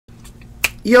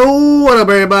Yo, what up,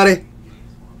 everybody?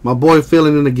 My boy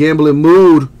feeling in a gambling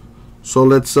mood. So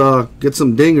let's get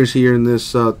some dingers here in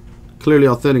this clearly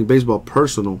authentic baseball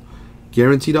personal.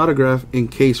 Guaranteed autograph in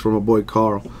case for my boy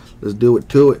Carl. Let's do it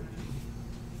to it.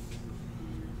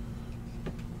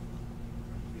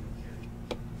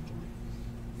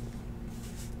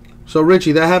 So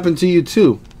Richie, that happened to you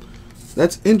too.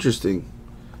 That's interesting.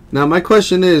 Now my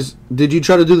question is, did you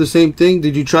try to do the same thing?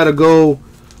 Did you try to go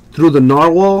through the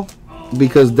narwhal?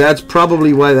 Because that's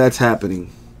probably why that's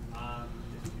happening.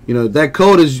 You know, that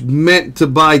code is meant to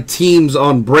buy teams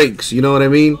on breaks, you know what I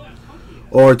mean?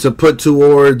 Or to put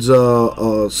towards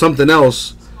something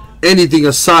else, anything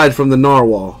aside from the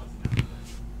narwhal.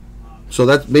 So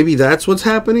that maybe that's what's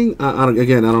happening. I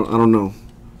don't know.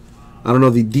 I don't know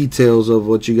the details of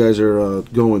what you guys are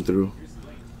going through.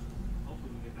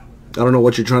 I don't know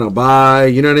what you're trying to buy.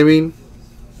 You know what I mean?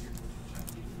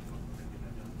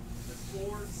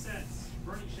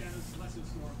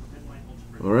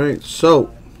 All right,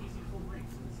 so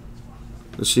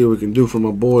let's see what we can do for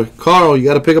my boy Carl. You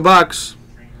got to pick a box.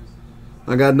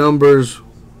 I got numbers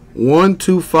 1,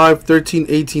 2, 5, 13,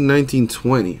 18, 19,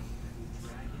 20.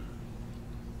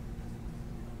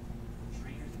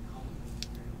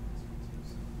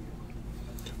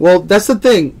 Well, that's the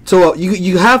thing. So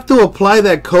you have to apply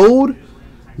that code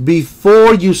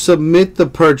before you submit the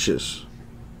purchase.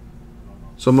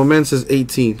 So my man says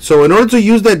 18. So in order to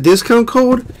use that discount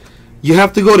code, you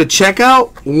have to go to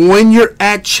checkout. When you're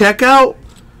at checkout,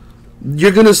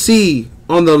 you're going to see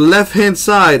on the left-hand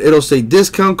side, it'll say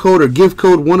discount code or gift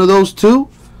code, one of those two.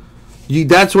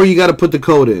 That's where you got to put the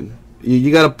code in.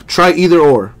 You got to try either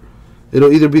or.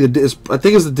 It'll either be I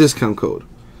think it's the discount code.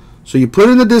 So you put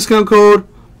in the discount code,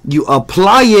 you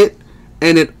apply it,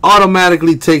 and it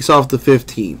automatically takes off the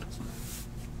 15.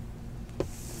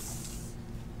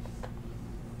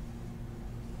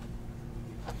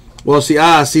 Well, see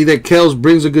that Kels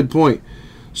brings a good point.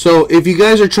 So if you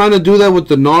guys are trying to do that with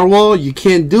the narwhal, you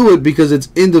can't do it because it's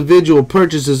individual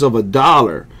purchases of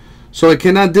 $1. So it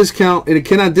cannot discount, and it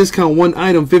cannot discount one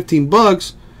item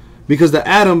 $15 because the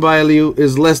atom value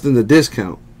is less than the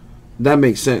discount. That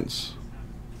makes sense.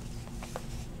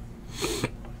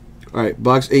 All right,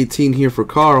 box 18 here for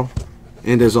Carl,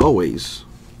 and as always,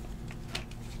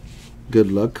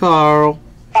 good luck, Carl.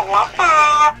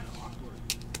 All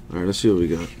right, let's see what we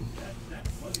got.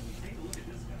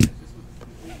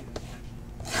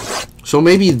 So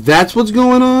maybe that's what's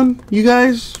going on, you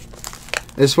guys,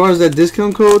 as far as that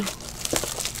discount code.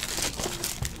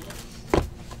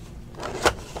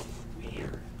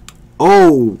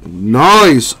 Oh,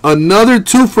 nice. Another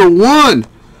 2 for 1.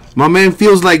 My man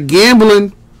feels like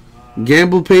gambling.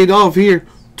 Gamble paid off here.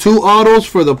 2 autos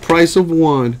for the price of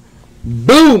 1.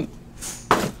 Boom.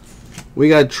 We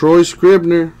got Troy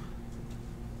Scribner.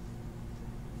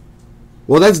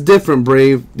 Well, that's different,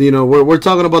 Brave. You know, we're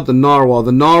talking about the narwhal.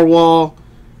 The narwhal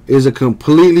is a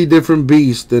completely different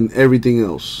beast than everything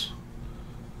else.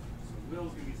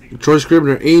 Troy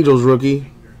Scribner, Angels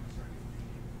rookie.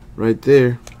 Right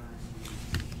there.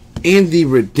 And the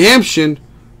redemption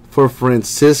for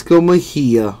Francisco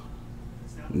Mejia.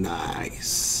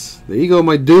 Nice. There you go,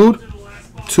 my dude.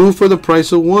 2 for the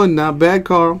price of 1. Not bad,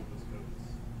 Carl.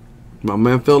 My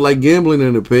man felt like gambling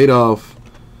and it paid off.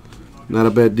 Not a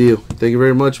bad deal. Thank you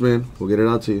very much, man. We'll get it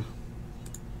out to you.